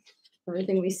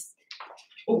 Everything we.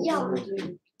 Yeah.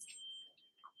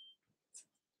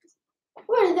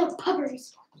 Where are the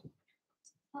puppers?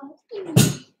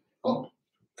 Oh.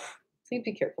 So you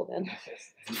be careful then.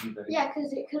 Yeah,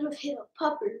 because it could have hit a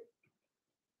pupper.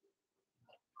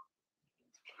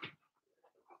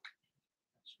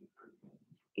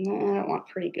 No, I don't want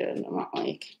pretty good. I want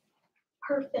like.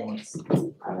 Perfect.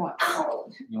 I want. Ow.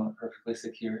 You want it perfectly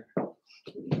secure? What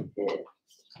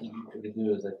to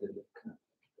do is I did it.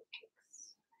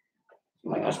 Oh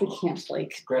my gosh, we can't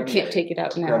like. Grab I me can't a- take it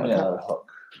out Grab me now. a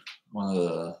hook. One of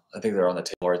the, I think they're on the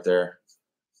table right there.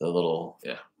 The little,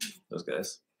 yeah, those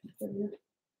guys.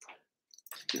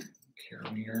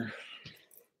 Carrier.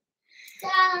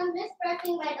 Dad, I'm just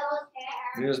brushing my dog's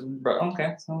hair.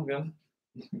 Okay, sounds good.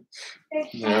 Their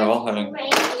They're hair's all having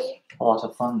crazy. a lot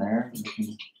of fun there.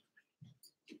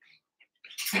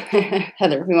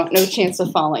 Heather, we want no chance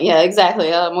of falling. Yeah,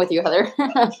 exactly. I'm with you, Heather.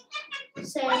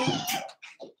 Same.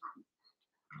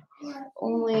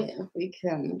 Only if we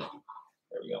can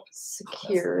There we go.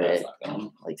 secure That's it, not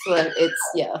going. like so that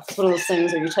it's one of those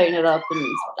things where you tighten it up and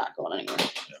it's not going anywhere.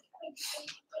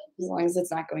 As long as it's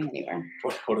not going anywhere.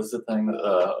 What is the thing that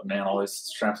a man always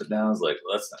straps it down? Is like,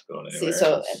 well, that's not going anywhere. See,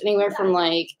 so anywhere from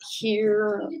like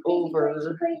here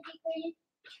over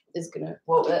is gonna.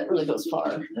 Whoa, that really goes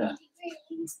far. Yeah.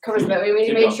 Covers that. We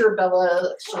Keep made going. sure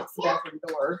Bella shuts the bathroom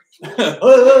door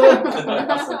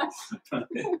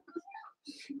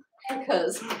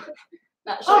because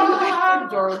not shutting the bathroom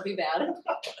door would be bad.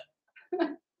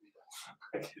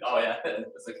 Oh yeah,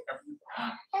 it's like,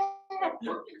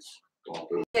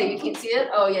 Yeah, you can't see it.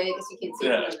 Oh yeah, I guess you can't see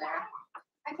Yeah. it from there.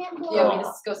 I can't do You want me to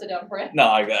just go sit down for it? No,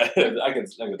 I got it. I can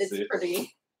see. It's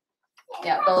pretty.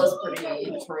 Yeah, Bella's pretty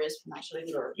notorious for not shutting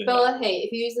the door. Yeah. Bella, hey,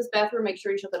 if you use this bathroom, make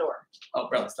sure you shut the door. Oh,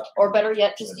 Merle, stop. Or better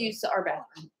yet, just use our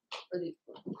bathroom. Or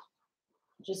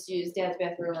just use Dad's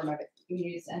bathroom or my bathroom. You can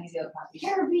use any of the other copies.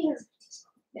 Caribbean.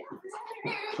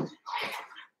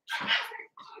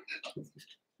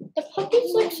 The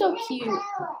puppies look so cute.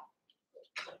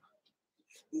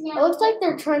 It looks like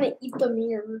they're trying to eat the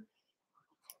mirror.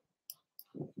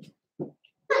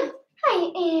 Hi,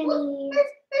 Annie.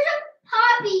 There's a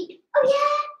puppy. Oh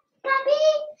yeah, puppy.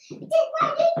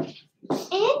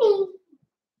 Annie.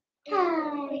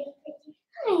 Hi.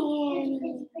 Hi,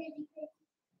 Annie.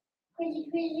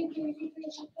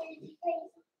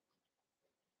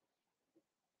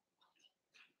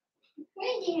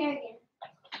 Crazy hair again.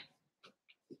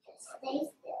 Stay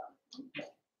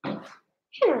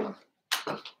still.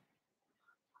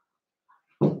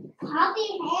 Puppy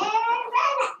hair,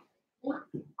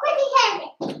 crazy hair.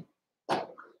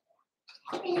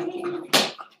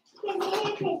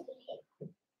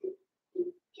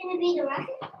 Can it be the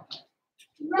rocket?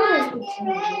 Rocket.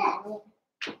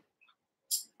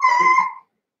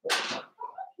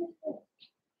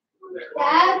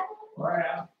 Dad?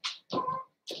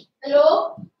 Hello?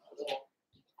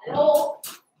 Hello?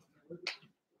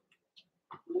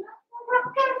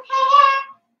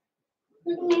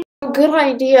 Good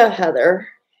idea, Heather.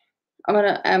 I'm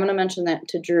gonna mention that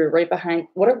to Drew right behind.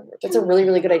 That's a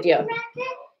really good idea.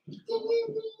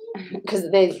 Because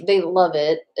they love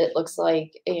it. It looks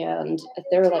like, and if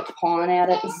they're like pawing at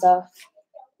it and stuff,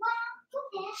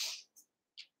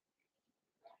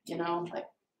 you know, like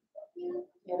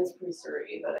yeah, it's pretty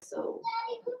sturdy, but still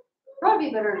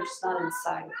probably better just not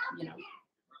inside. You know,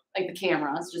 like the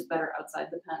camera. It's just better outside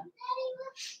the pen.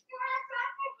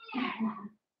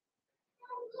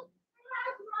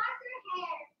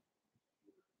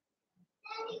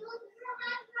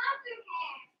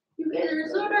 You guys are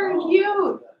so darn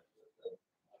cute.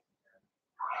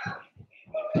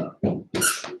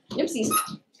 Oopsies.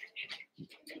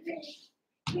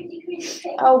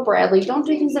 Oh, Bradley, don't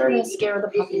do things that are going to scare the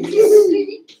puppies.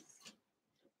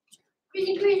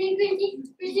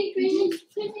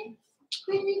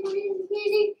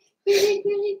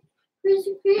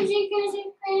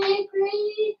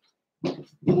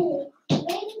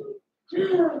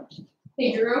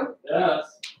 Hey, Drew.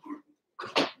 Yes.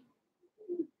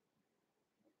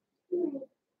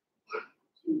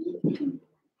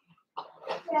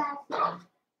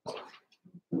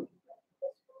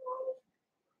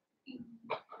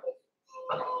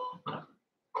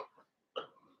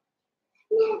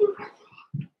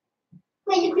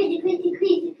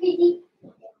 Crazy.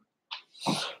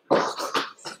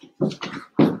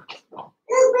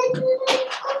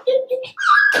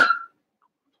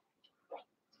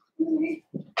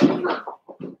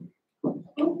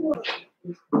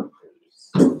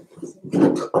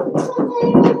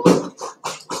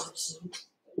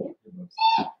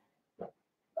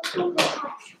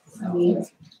 I mean,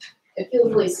 it feels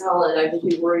really solid. I just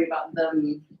be worried about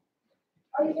them.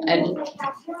 And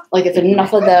like if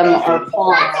enough of them are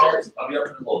pawing at it. I'll be up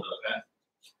in a little bit, okay?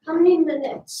 How many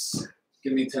minutes?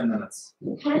 Give me 10 minutes.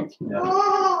 10? Yeah.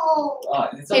 Oh,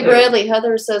 It's Hey, okay. Bradley,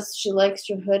 Heather says she likes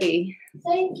your hoodie.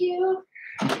 thank you.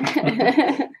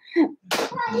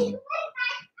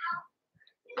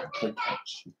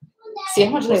 See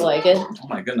how much they like it? Oh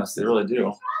my goodness, they really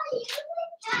do.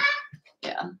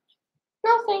 Yeah.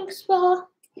 No thanks, Bella.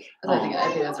 I think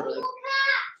that's a really,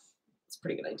 it's a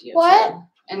pretty good idea. What? too.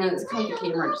 And then it's kind of the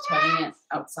camera just having it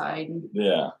outside.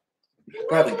 Yeah.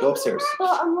 Bradley, go upstairs.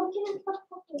 Well, I'm looking at the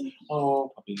puppy.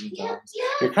 Oh, puppy,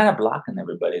 you're kind of blocking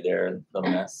everybody there, the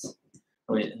mess.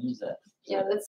 Wait, who's that? Yeah, that's